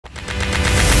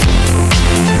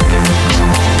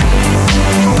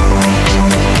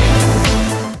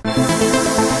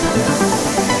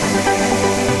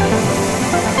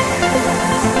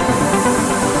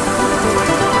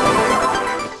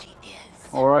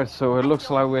Alright, so it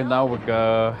looks like we're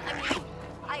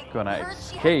gonna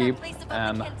escape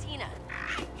and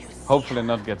hopefully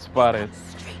not get spotted.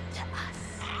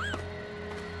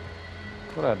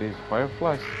 What are these,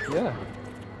 fireflies? Yeah.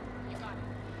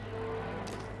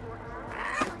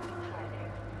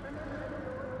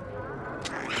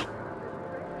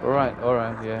 Alright,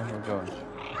 yeah, we're going.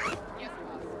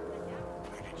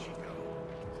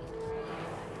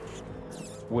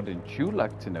 Wouldn't you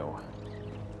like to know?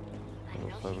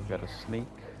 Looks like we got a sneak.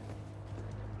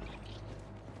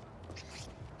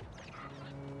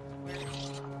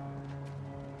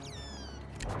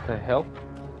 What the hell?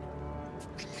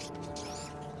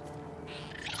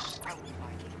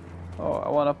 Oh, I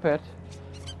want a pet.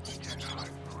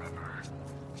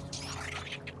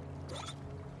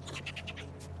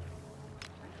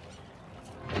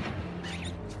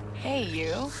 Hey,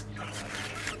 you.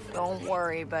 Don't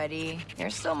worry, buddy.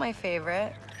 You're still my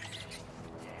favorite.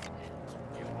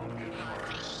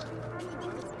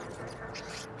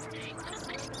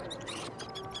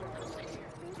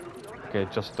 Okay,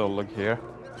 just don't look here.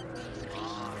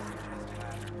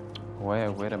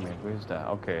 Wait a minute, where's that?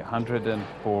 Okay,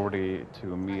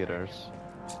 142 meters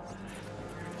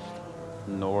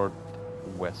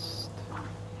northwest.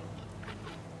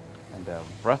 And there are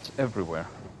rats everywhere.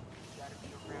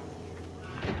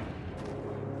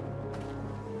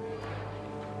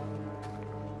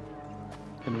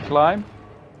 Can we climb?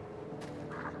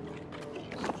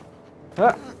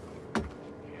 Ha!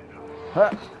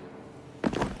 Ha!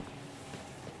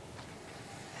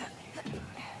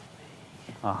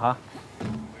 Uh-huh.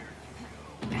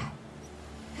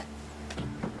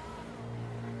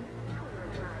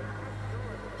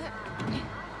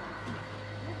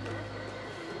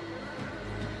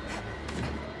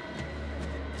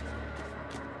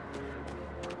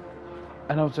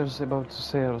 And I was just about to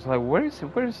say, I was like, where's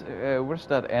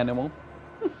that animal?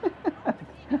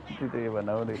 Didn't even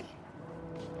notice.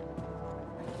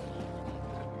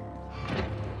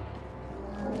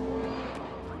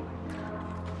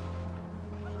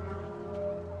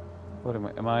 What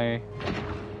am I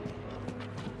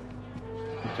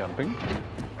jumping?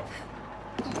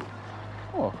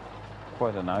 Oh,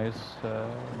 quite a nice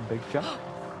big jump.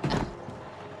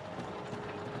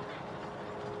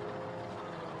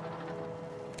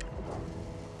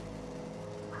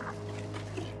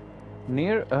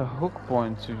 Near a hook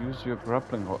point to use your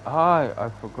grappling hook. Ah, I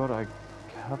forgot I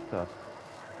have that.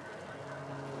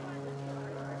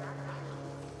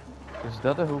 Is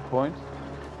that a hook point?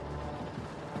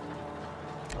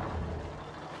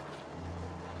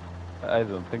 I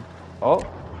don't think. Oh!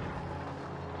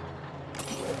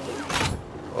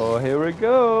 Oh, here we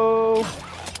go!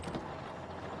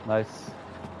 Nice.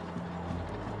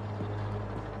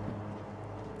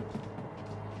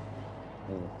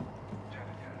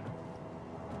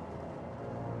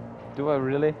 Do I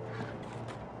really?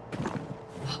 I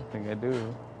think I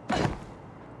do.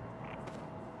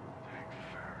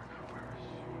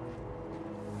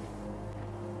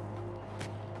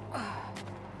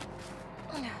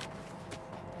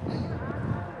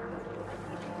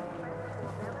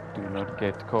 Do not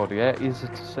get caught. Yeah, easy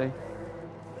to say.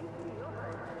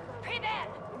 Pre-Ben,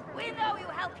 we know you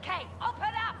helped Kay.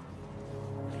 Open up!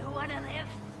 You wanna live?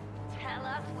 Tell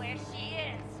us where she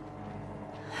is.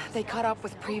 They caught up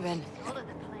with Preben.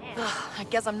 I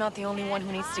guess I'm not the only one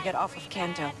who needs to get off of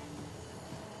Kanto.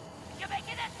 You're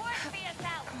making it worse for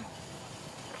yourself.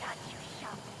 Got you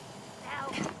shoved. Now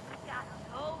you got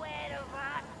nowhere to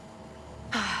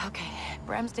run. Okay,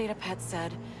 Bram's data pet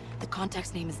said the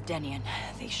contact's name is Denian.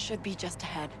 They should be just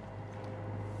ahead.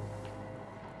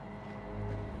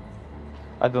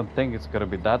 I don't think it's gonna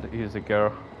be that easy,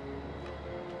 girl.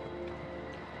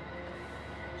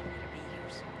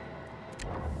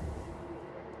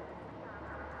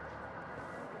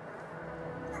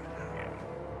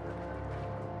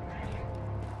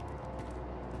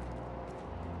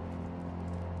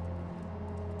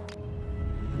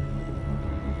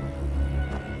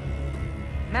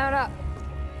 Mount up.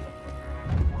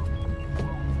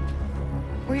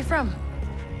 Where are you from?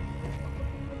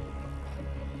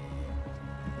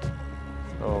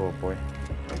 Oh boy.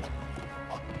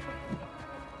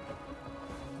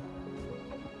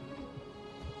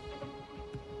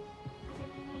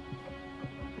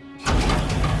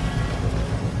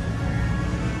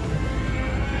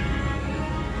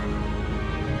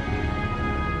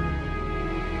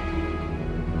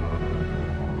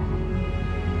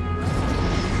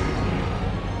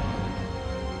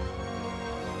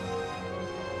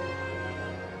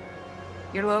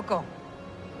 You're local.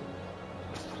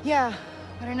 Yeah,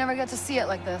 but I never get to see it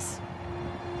like this.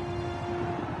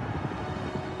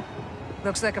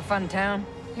 Looks like a fun town.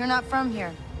 You're not from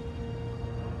here.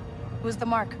 Who's the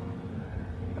mark?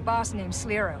 A boss named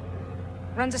Slero.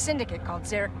 Runs a syndicate called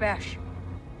Kay Vess.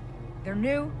 They're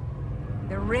new,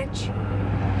 they're rich,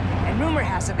 and rumor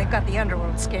has it they've got the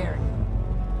underworld scared.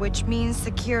 Which means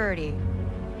security.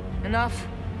 Enough.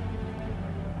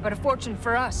 But a fortune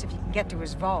for us if you can get to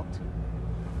his vault.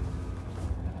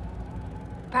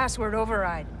 Password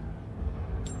override.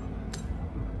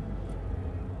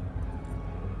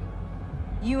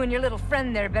 You and your little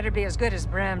friend there better be as good as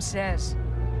Bram says.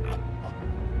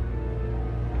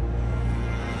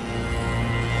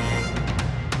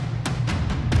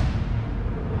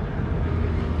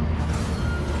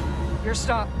 Your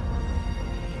stop.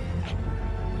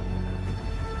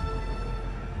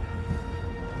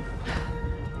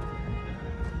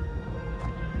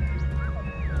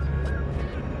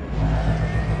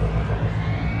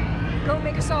 Go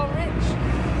make us all rich.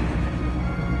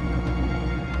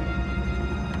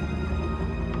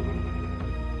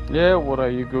 Yeah, what are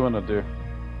you gonna do?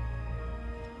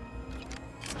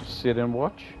 Sit and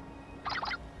watch?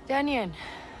 Danian,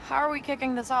 how are we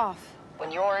kicking this off?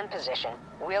 When you're in position,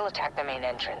 we'll attack the main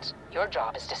entrance. Your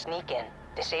job is to sneak in,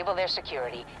 disable their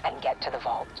security, and get to the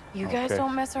vault. You guys Okay.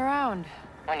 don't mess around.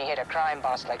 When you hit a crime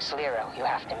boss like Slero, you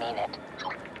have to mean it.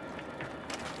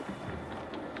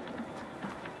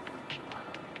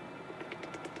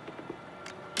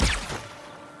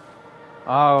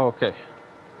 Ah, okay.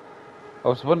 I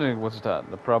was wondering what's that?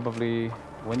 Probably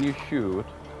when you shoot,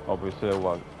 obviously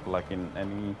like in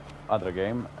any other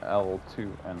game,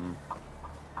 L2 and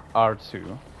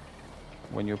R2,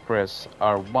 when you press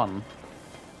R1,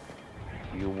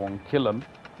 you won't kill them,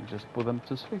 you just put them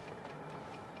to sleep.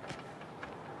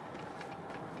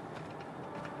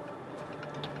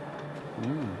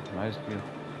 Nice view.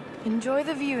 Enjoy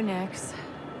the view, Nix.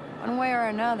 One way or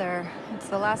another, it's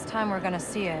the last time we're gonna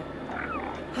see it.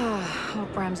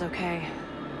 Hope Bram's okay.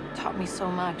 Taught me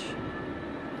so much.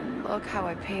 And look how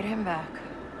I paid him back.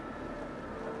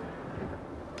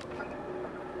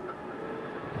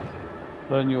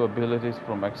 Learn new abilities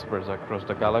from experts across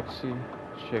the galaxy.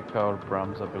 Check out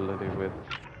Bram's ability with...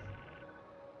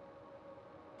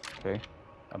 Okay,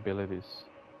 abilities.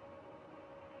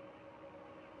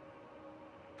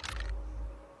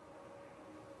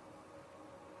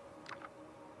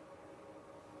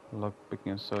 Lock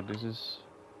picking, so this is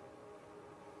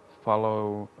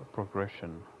follow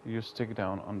progression. Use stick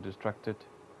down on distracted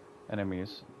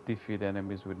enemies, defeat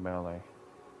enemies with melee.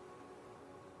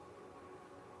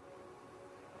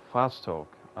 Fast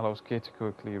talk allows Kay to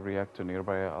quickly react to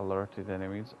nearby alerted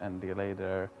enemies and delay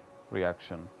their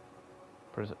reaction.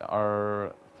 Press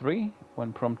R3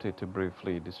 when prompted to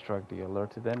briefly distract the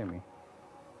alerted enemy.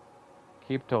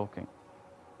 Keep talking.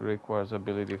 Requires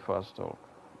ability fast talk.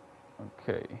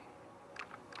 Okay.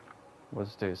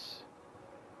 What's this?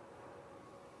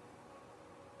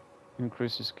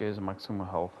 Increases Kay's maximum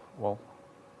health. Well,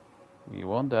 we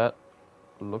want that.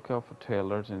 Look out for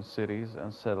tailors in cities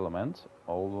and settlements,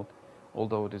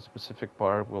 although this specific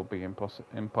part will be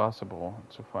impossible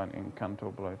to find in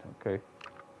Canto Blight. Okay.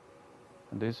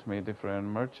 And this may differ in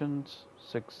merchants.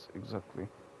 6 exactly.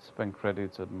 Spend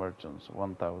credits at merchants.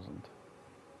 1,000.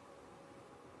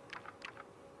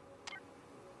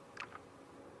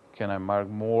 Can I mark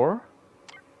more?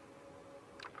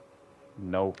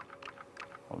 No.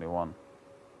 Only one.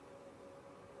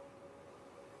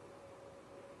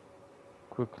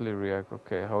 Quickly react.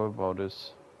 Okay, how about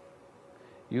this?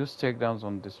 Use takedowns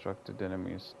on distracted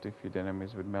enemies. Defeat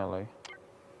enemies with melee.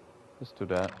 Let's do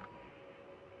that.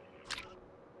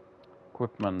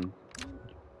 Equipment.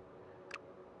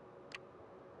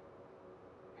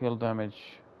 Heal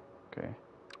damage. Okay.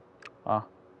 Ah,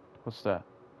 what's that?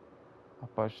 I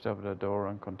patched up the door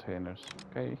and containers.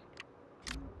 Okay.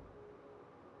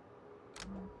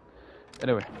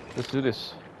 Anyway, let's do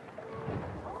this.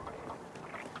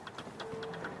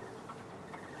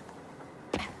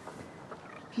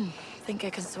 Think I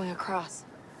can swing across.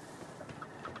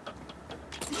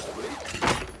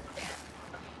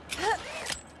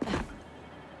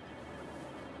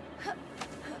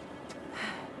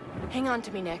 Hang on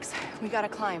to me, Nix. We gotta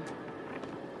climb.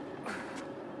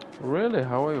 Really?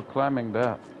 How are you climbing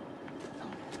that?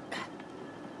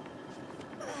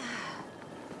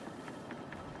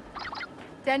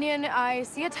 Danian, I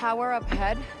see a tower up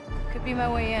ahead. Could be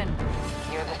my way in.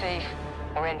 You're the thief.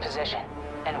 We're in position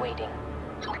and waiting.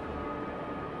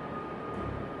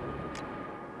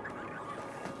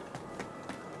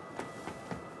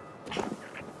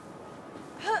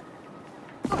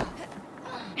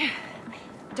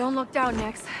 Don't look down,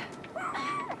 Nix.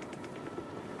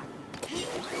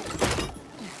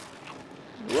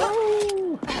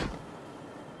 Whoa!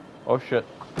 Oh shit.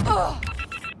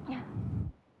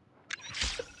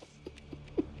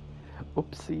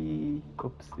 Oopsie.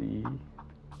 Oopsie.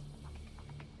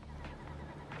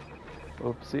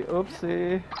 Oopsie,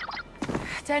 oopsie.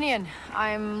 Denian,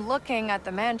 I'm looking at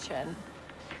the mansion.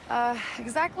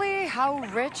 Exactly how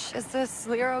rich is this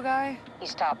Lero guy?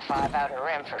 He's top 5 outer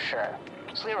rim for sure.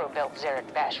 Slero built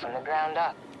Zarek Besh from the ground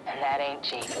up, and that ain't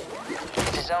cheap.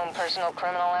 It's his own personal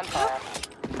criminal empire.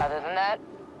 Other than that,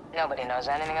 nobody knows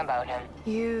anything about him.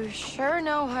 You sure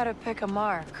know how to pick a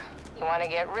mark. You want to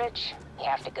get rich, you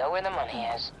have to go where the money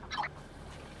is.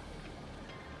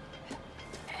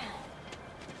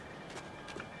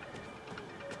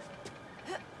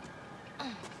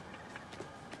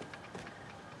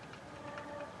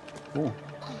 Ooh.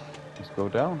 Let's go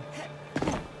down.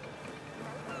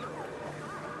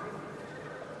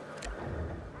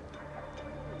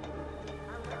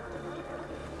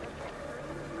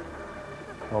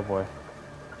 Oh boy.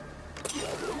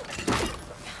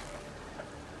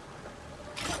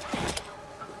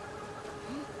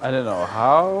 I don't know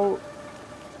how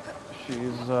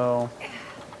she's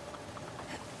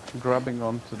grabbing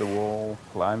onto the wall,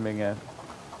 climbing it.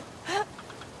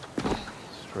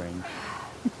 Strange.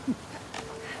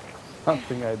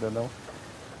 Something I don't know.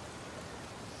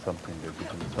 Something they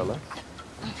didn't tell us.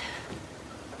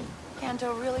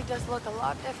 Kanto really does look a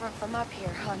lot different from up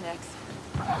here, huh, Nix?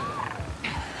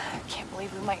 I can't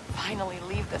believe we might finally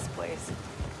leave this place.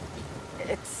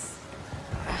 It's...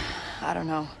 I don't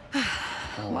know.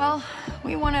 Well,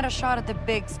 we wanted a shot at the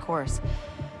Biggs course.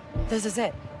 This is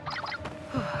it.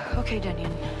 Okay,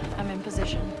 Denian. I'm in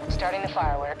position. Starting the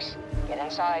fireworks. Get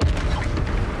inside.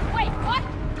 Wait, what?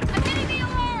 I'm getting the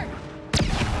alarm!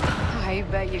 I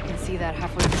bet you can see that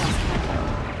halfway across Kanto.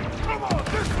 Come on,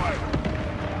 this way!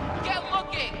 Get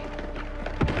looking!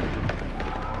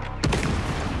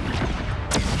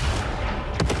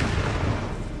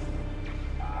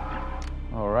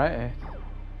 Alright.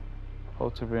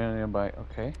 Hold to be nearby,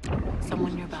 okay.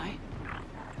 Someone nearby?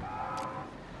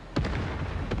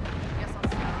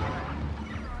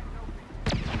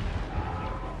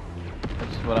 I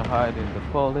just wanna hide in the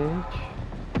foliage.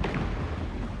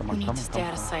 Come We on, need come to on, stay come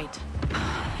out of on. sight.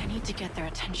 I need to get their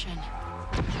attention.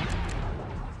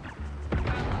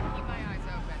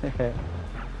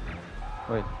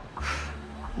 Wait.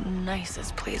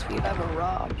 Nicest place we've ever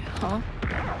robbed, huh?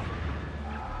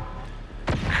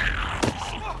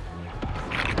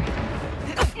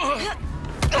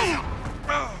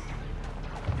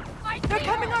 They're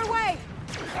coming our way!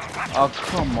 Oh,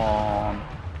 come on.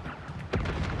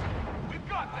 We've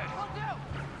got this!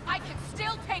 I can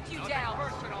still take you down!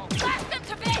 Personal. Blast them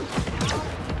to bits!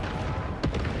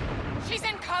 She's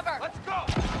in cover! Let's go!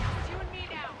 You and me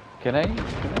now! Can I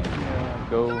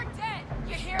go You're dead!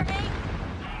 You hear me?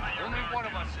 Only one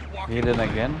of us is walking. hidden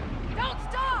again? Don't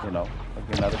stop! You know,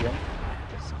 again, not again.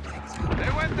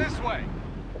 They went this way.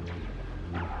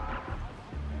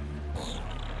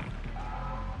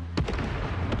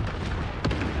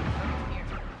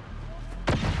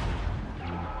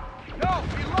 No,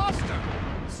 we lost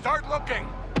her. Start looking.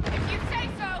 If you say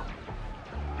so!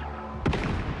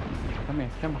 Come here,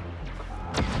 come on.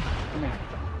 Come here.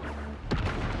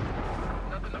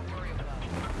 Nothing to worry about.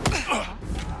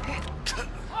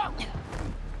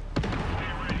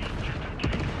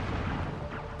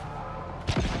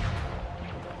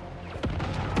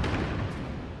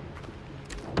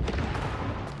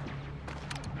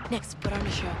 Nix, put on the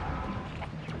show.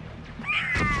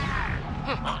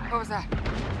 What was that?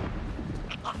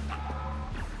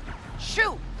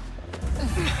 Shoot!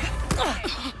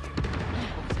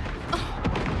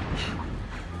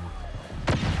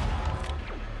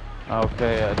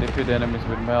 Okay, defeat enemies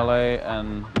with melee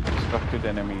and destructed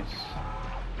enemies.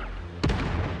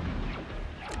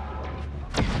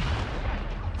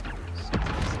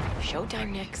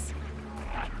 Showtime, Nix.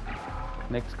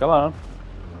 Next, come on.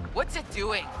 What's it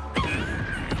doing?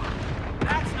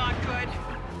 That's not good.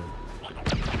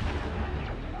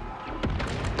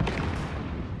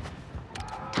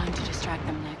 Time to distract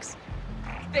them, Nix.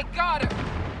 They got her!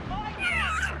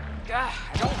 Gah,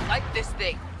 I don't like this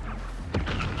thing.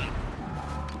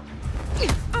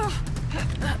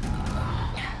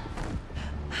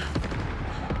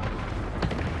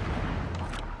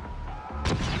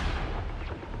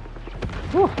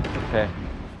 Whew, okay.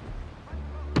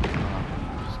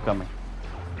 She's coming.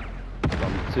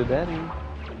 Come to daddy.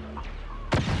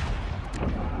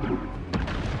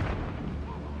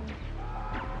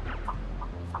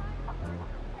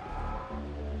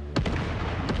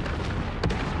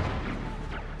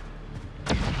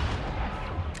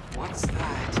 What's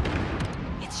that?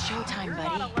 It's showtime,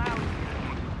 buddy.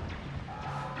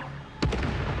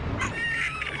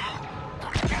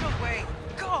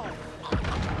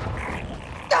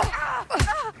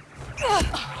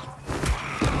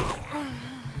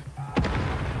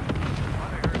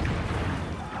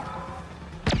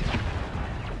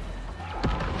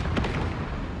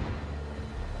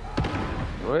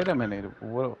 Wait a minute.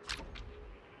 What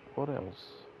else?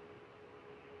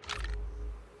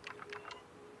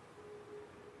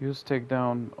 Use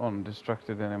takedown on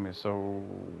distracted enemies. So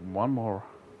one more.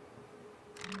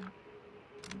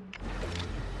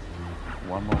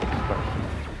 One more distraction.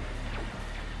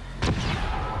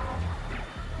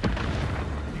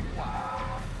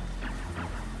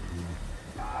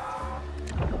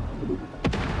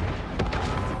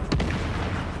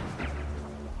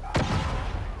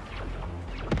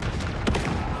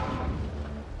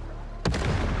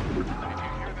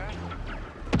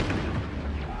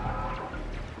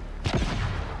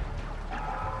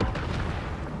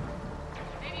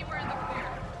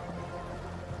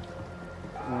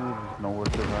 Nowhere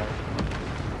to hide.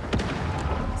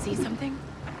 See something?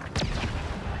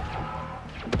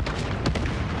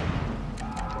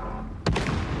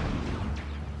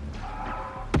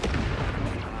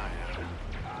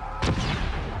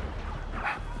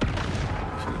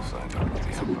 Should have signed up with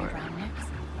the Something Empire. brown nicks?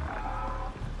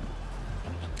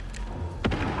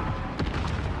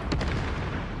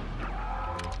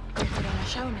 Go put on a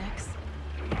show next.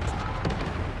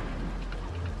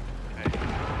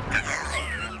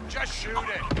 Just shoot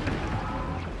it.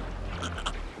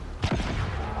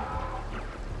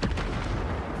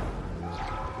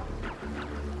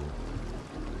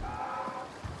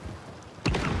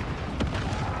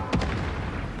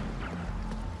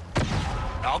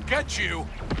 I'll get you.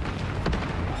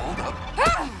 Hold up.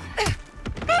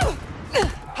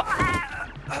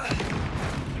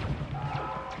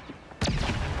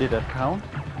 Did that count?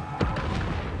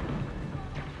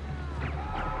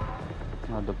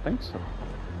 I don't think so.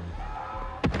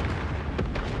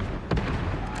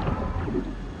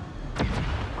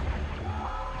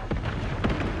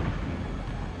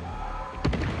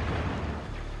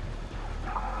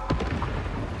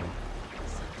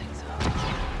 Something's up.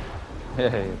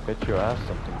 Hey, bet your ass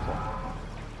something's up.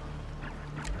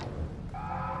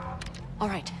 All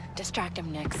right, distract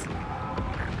him, Nix.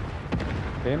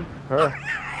 Him? Her?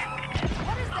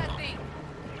 What is that thing?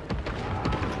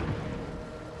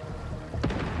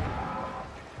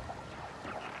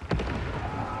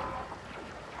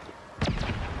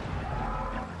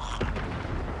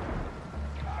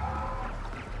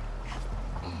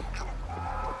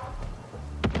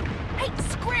 Hey,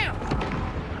 scram!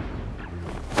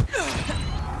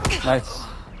 Nice.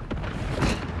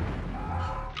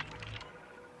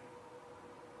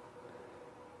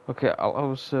 Okay,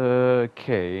 allows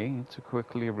Kay to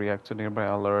quickly react to nearby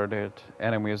alerted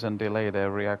enemies and delay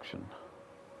their reaction.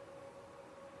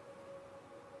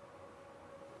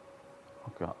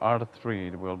 Okay, R3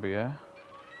 it will be, eh?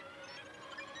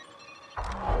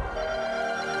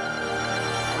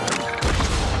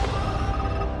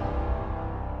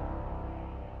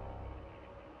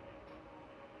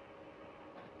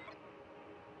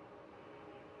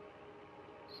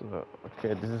 So,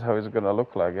 okay, this is how it's gonna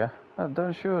look like, yeah?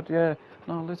 Don't shoot, yeah.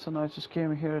 No, listen, I just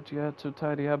came here to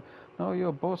tidy up. No,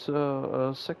 your boss,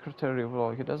 secretary,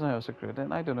 well, he doesn't have a secretary.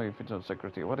 Then I don't know if it's a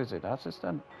secretary. What is it,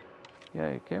 assistant?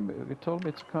 Yeah, he told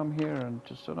me to come here and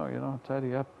just,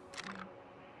 tidy up.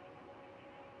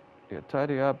 Yeah,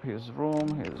 tidy up his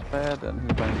room, his bed, and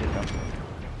his bank account.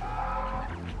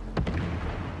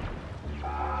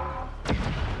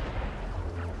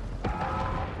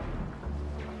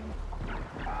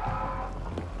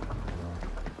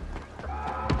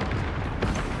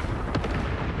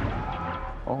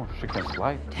 Oh, she can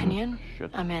slide. Tenyon, Shit.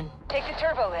 I'm in. Take the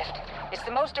turbo lift. It's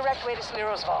the most direct way to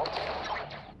Sliro's vault.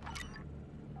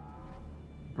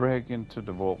 Break into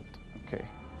the vault. Okay.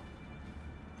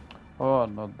 Oh,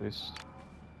 not this.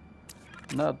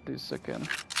 Not this again.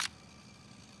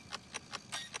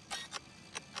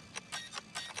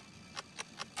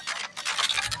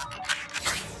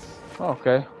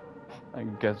 Okay. I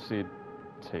guess it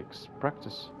takes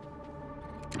practice.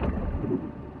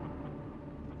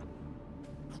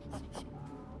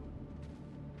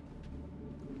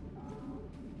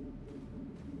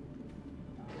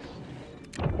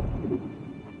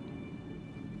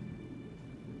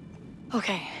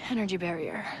 Okay, energy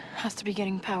barrier. Has to be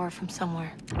getting power from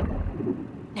somewhere.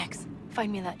 Next,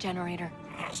 find me that generator.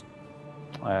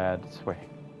 This way.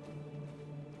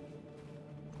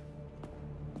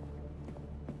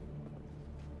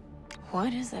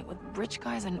 What is it with rich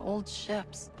guys and old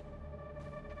ships?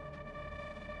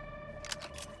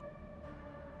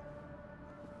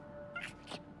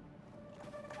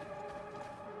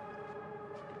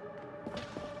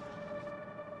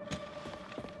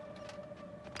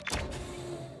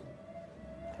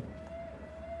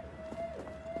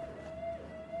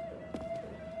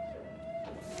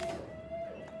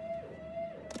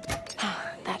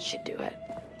 That should do it.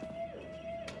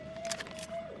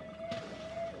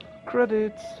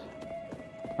 Credits.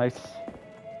 Nice.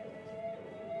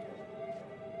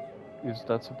 Is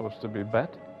that supposed to be bad?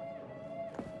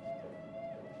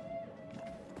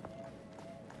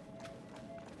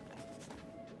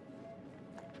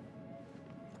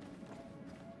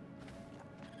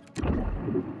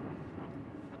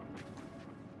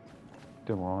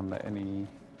 Don't want any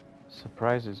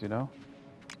surprises, you know?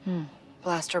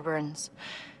 Blaster burns.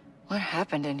 What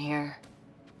happened in here?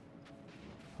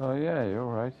 Oh yeah, you're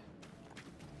right.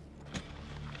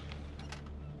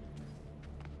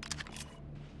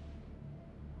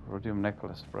 Rhodium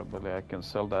necklace, probably I can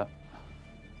sell that.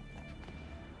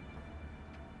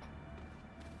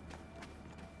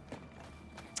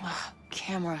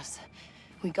 Cameras.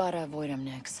 We gotta avoid them,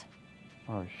 Nix.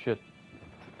 Oh shit.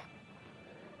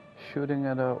 Shooting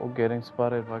at or getting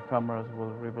spotted by cameras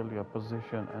will reveal your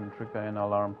position and trigger an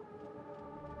alarm.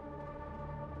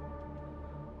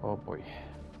 Oh boy.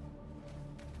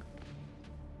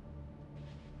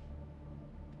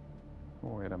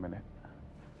 Wait a minute.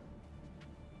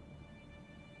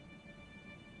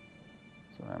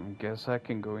 So I guess I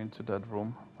can go into that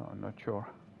room. I'm not sure.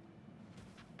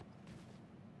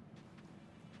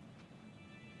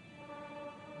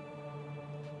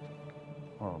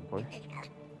 Oh boy.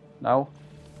 Now?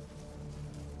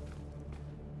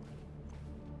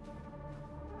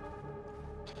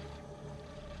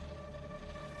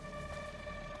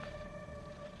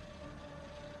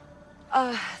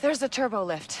 There's a turbo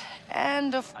lift.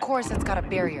 And of course it's got a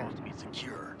barrier. To be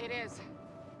secure. It is.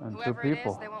 And two Whoever it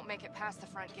people. is, they won't make it past the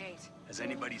front gate. Has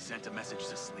anybody sent a message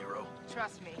to Slero?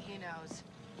 Trust me, he knows.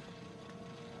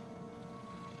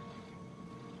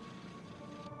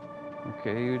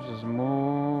 Okay, you just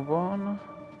move on.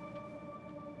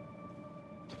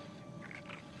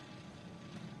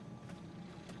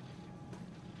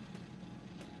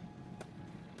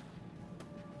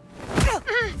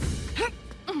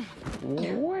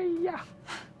 Yeah.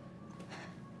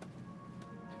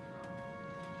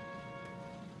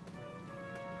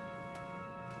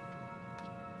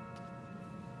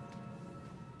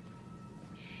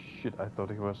 Shit, I thought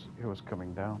he was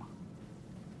coming down.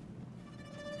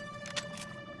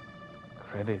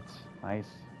 Credits, nice.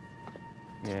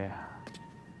 Yeah.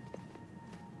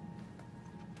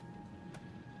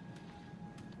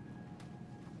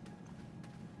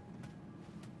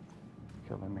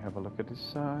 Okay, let me have a look at this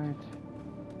side.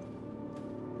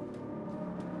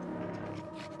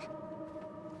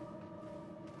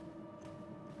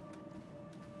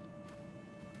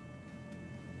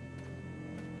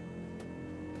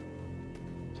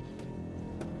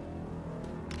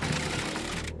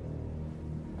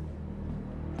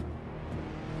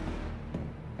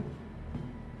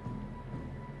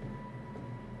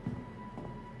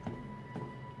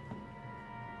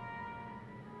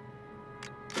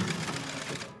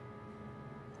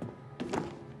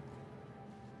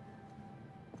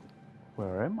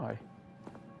 Where am I?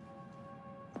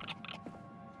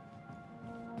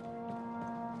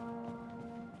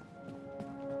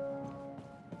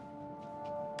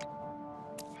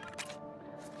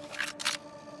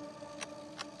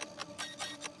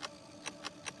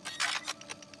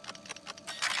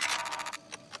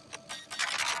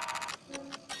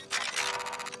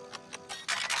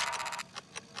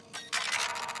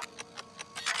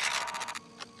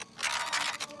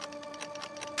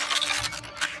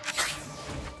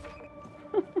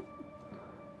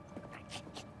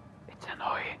 It's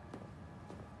annoying.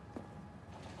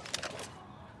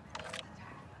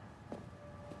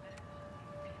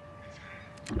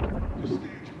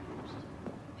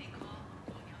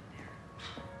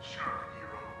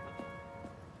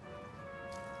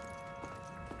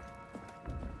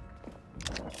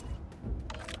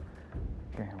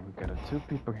 Okay, we got two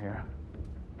people here.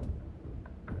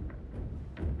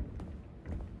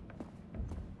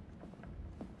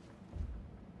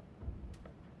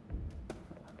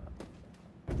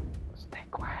 Stay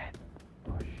quiet.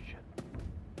 Oh shit.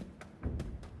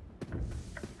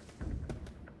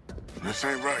 This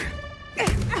ain't right.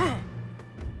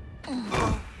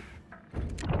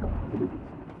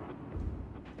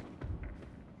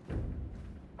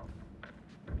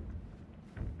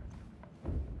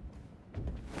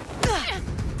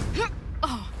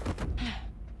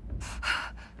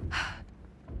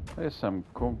 There's some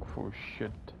kung fu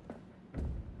shit.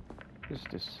 What is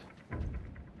this?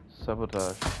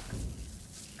 Sabotage.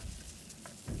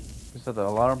 Is that the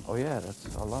alarm? Oh yeah, that's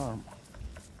the alarm.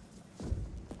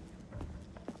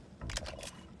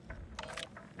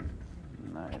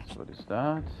 Nice, what is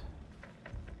that?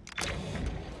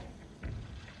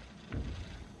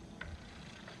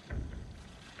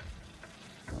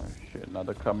 Oh shit,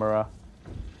 another camera.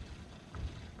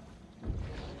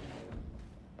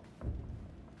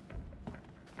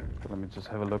 just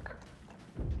have a look.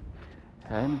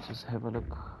 Let me just have a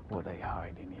look what they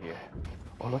hide in here.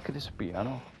 Oh, look at this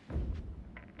piano.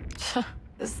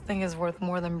 This thing is worth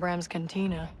more than Bram's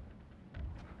cantina.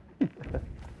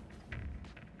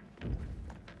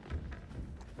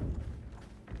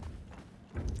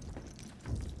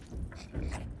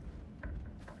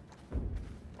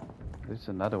 There's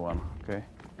another one, okay.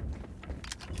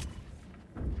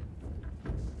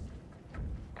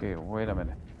 Okay, wait a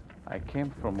minute. I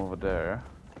came from over there.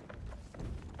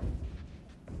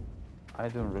 I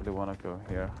don't really want to go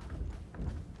here.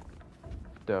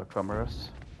 There are cameras.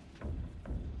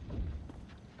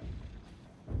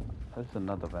 There's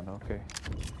another one, okay.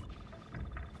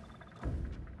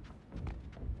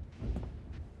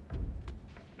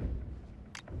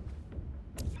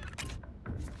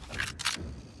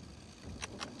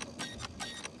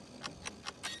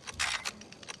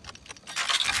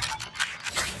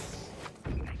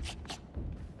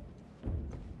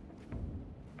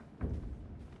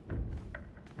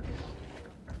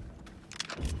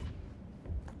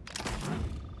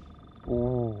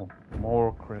 Ooh,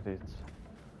 more credits.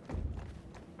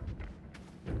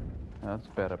 That's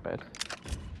better bet.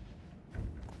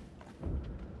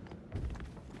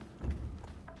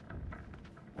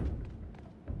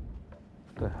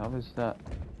 The hell is that?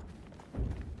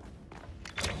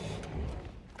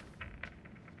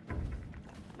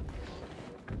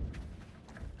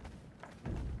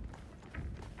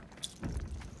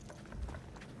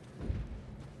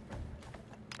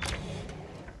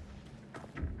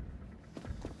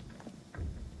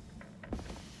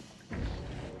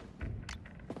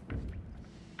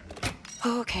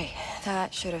 Okay,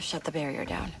 that should have shut the barrier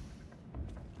down.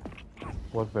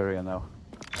 What barrier now?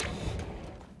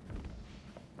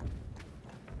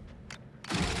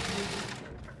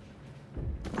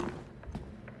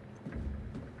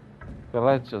 So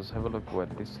let's just have a look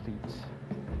what this leads.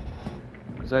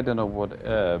 Because I don't know what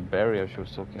barrier she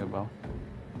was talking about.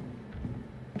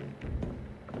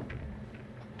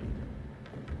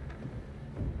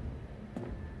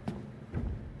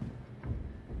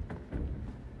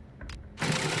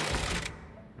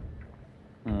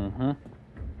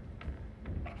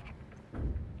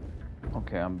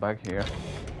 Okay, I'm back here.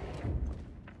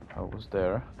 I was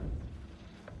there.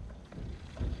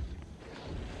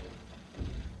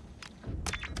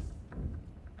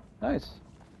 Nice.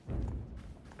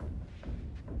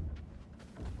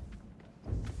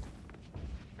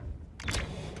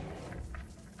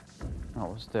 I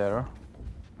was there.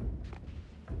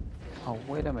 Oh,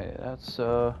 wait a minute. That's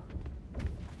Hold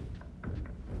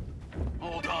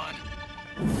on.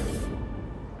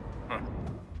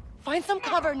 Find some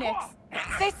cover, Nix.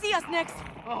 They see us, Nix.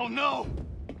 Oh no!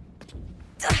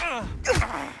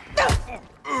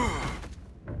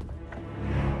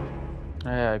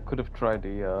 yeah, I could have tried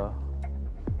the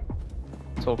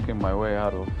talking my way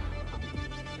out of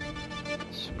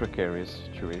this precarious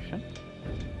situation.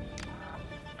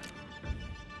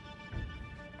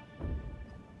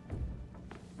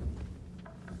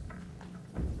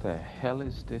 The hell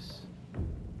is this?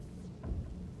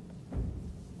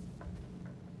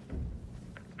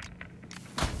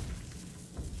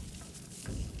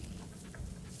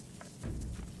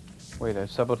 Wait, I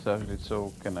sabotaged it,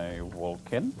 so can I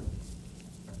walk in?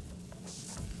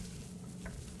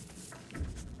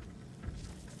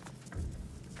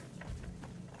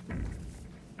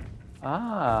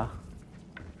 Ah,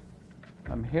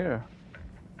 I'm here.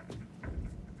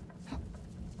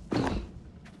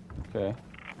 Okay.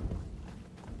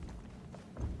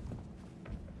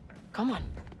 Come on,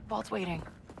 Vault's waiting.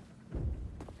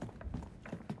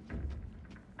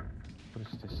 What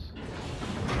is this?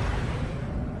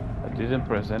 I didn't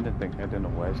press anything. I don't know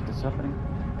why is this happening.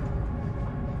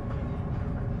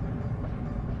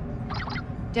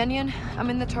 Denyon, I'm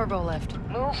in the turbo lift.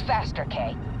 Move faster,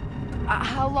 Kay.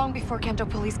 How long before Kanto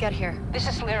police get here? This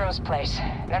is Sliro's place.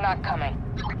 They're not coming.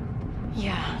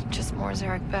 Yeah, just more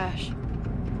Zarek Besh.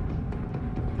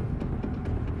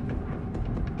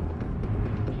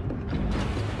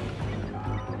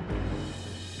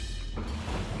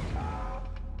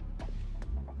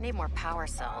 Need more power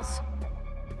cells.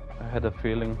 I had a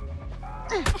feeling.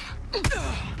 I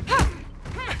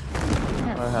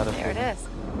had a There it feeling. is.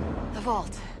 The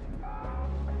vault.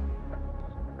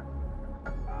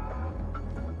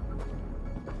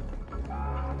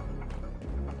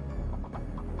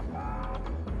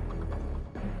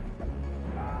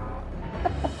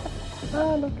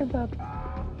 Ah, look at that.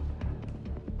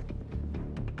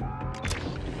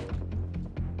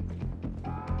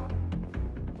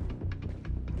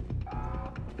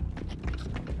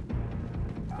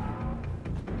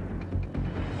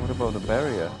 What about the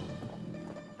barrier?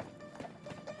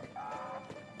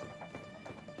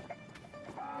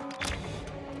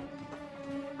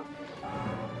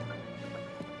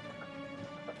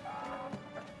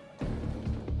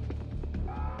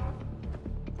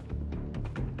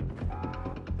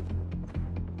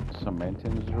 a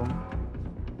maintenance room.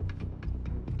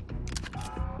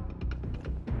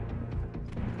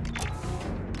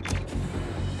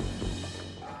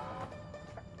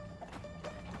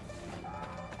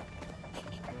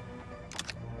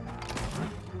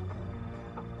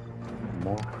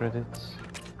 More credits.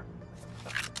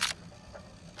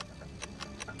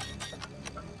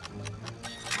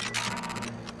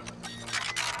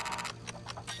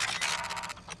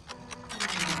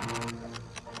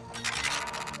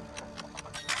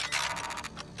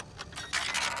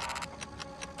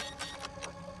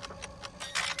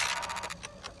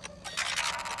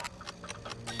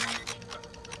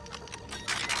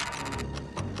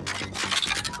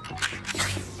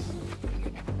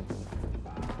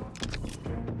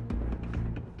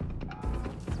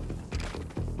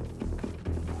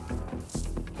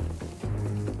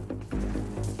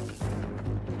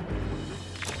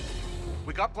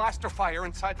 We got blaster fire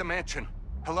inside the mansion.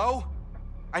 Hello?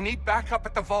 I need backup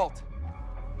at the vault.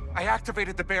 I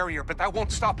activated the barrier, but that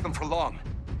won't stop them for long.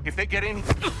 If they get in...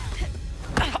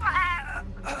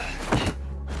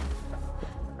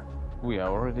 We are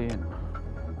already in.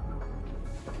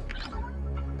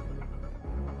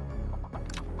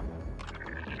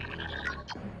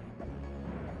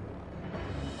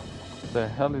 The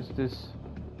hell is this?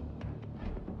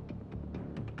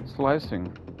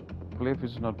 Slicing. Glyph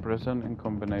is not present in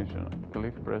combination.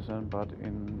 Glyph present but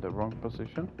in the wrong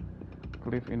position.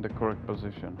 Glyph in the correct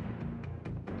position.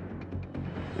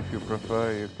 If you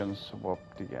prefer, you can swap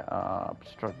the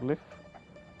abstract glyph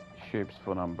shapes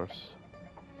for numbers.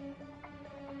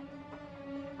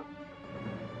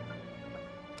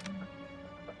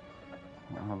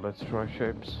 Let's try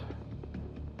shapes.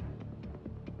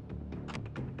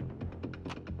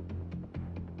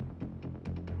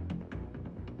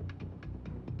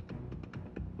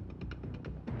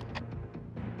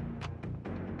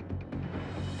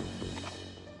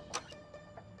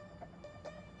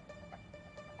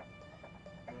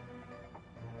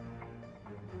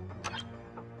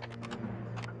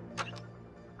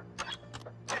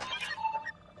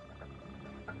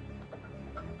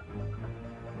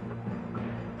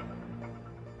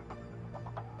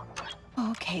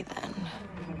 Okay, then.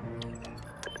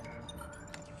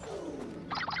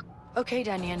 Okay,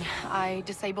 Denyon. I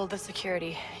disabled the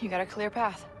security. You got a clear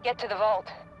path. Get to the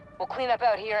vault. We'll clean up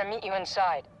out here and meet you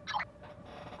inside.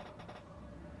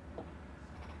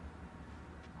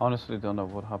 Honestly, don't know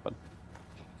what happened.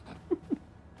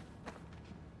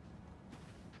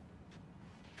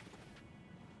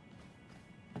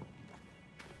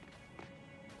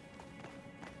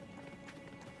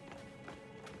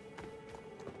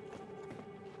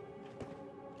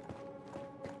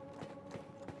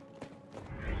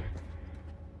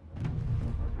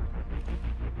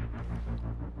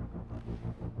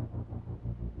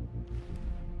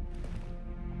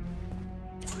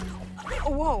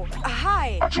 Whoa,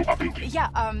 hi. Yeah,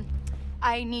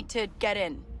 I need to get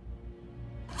in.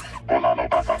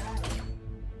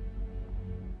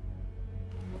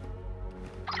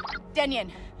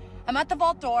 Denyon, I'm at the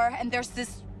vault door, and there's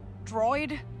this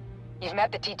droid. You've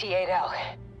met the TT-8L.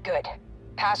 Good.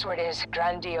 Password is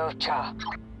Grandio Cha.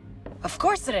 Of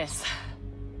course it is.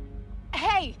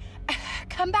 Hey,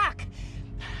 come back.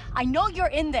 I know you're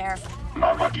in there.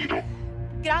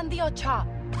 Grandio Cha.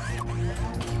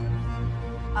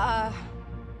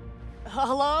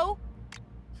 Hello?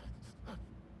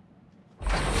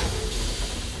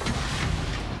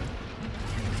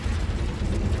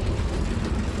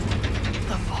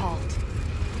 The vault.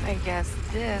 I guess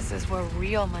this is what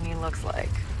real money looks like.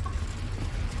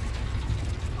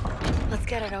 Let's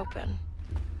get it open.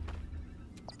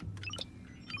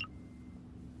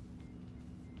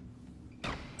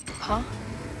 Huh?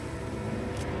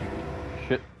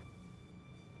 Shit.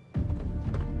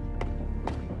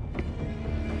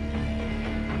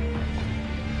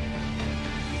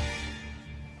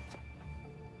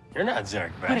 You're not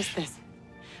Zarek Besh. What is this?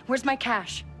 Where's my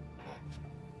cash?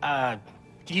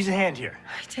 Use a hand here.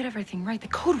 I did everything right. The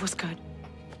code was good.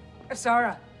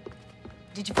 Asara,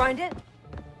 did you find it?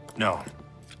 No.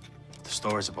 The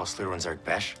stories about Sliro and Zarek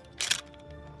Besh,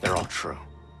 they're all true.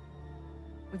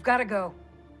 We've got to go.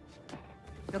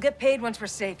 You'll get paid once we're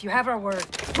safe. You have our word.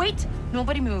 Wait!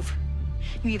 Nobody move.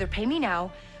 You either pay me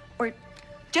now, or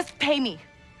just pay me.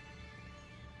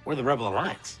 We're the Rebel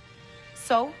Alliance.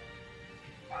 So?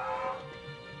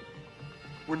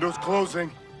 Windows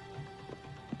closing.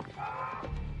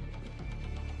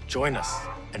 Join us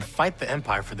and fight the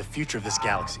Empire for the future of this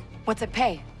galaxy. What's it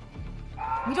pay?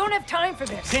 We don't have time for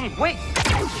this. Kenny, wait!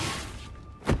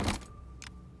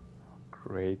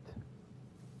 Great.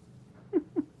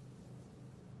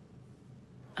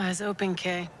 Eyes open,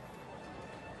 Kay.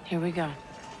 Here we go.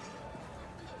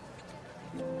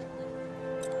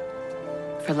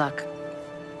 For luck.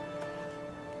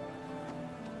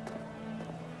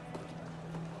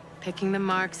 Picking the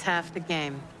mark's half the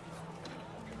game.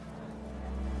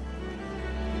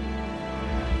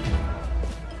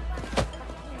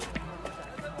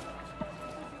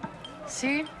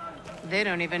 See? They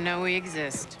don't even know we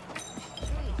exist.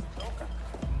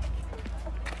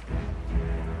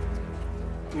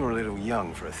 You're a little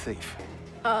young for a thief.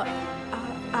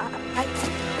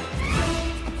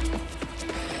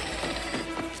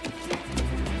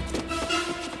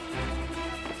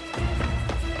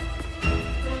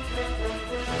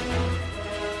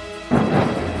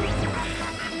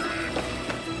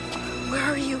 Where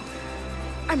are you?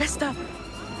 I messed up.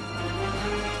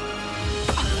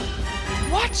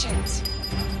 Watch it!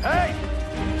 Hey!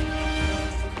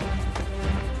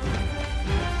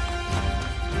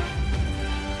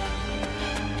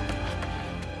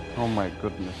 Oh my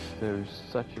goodness, there is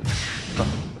such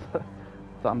a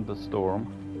thunderstorm.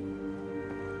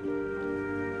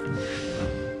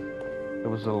 There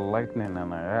was a lightning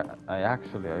and I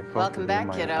felt Welcome it back, in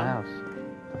my kiddo. ass.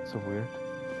 That's so weird.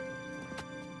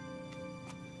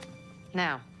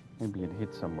 Now, Maybe it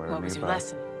hit somewhere what was your nearby.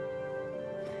 lesson?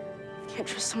 Can't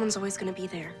trust someone's always gonna be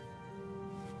there.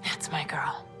 That's my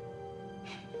girl.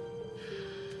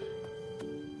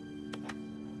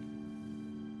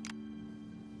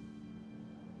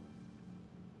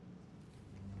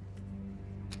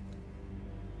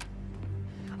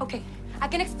 Okay, I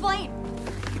can explain.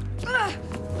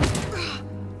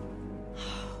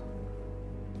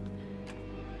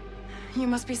 You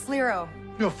must be Sliro.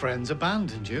 Your friends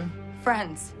abandoned you.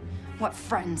 Friends. What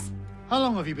friends? How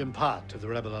long have you been part of the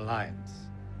Rebel Alliance?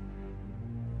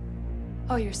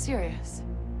 Oh, you're serious?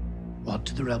 What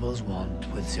do the rebels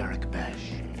want with Zerek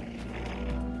Besh?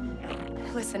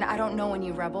 Listen, I don't know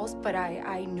any rebels, but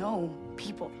I know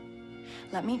people.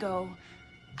 Let me go.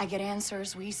 I get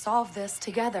answers. We solve this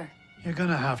together. You're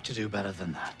gonna have to do better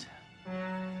than that.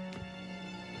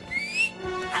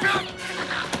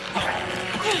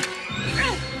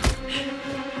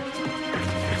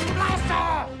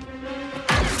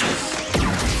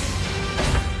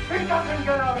 He doesn't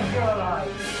get out of here alive!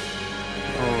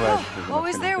 Alright,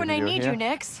 Always there when I need here. you,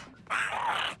 Nix.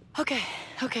 Okay.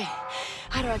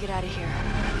 How do I get out of here?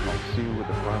 I'll see you with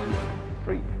the front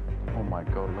free. Oh my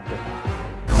god, look at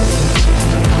that.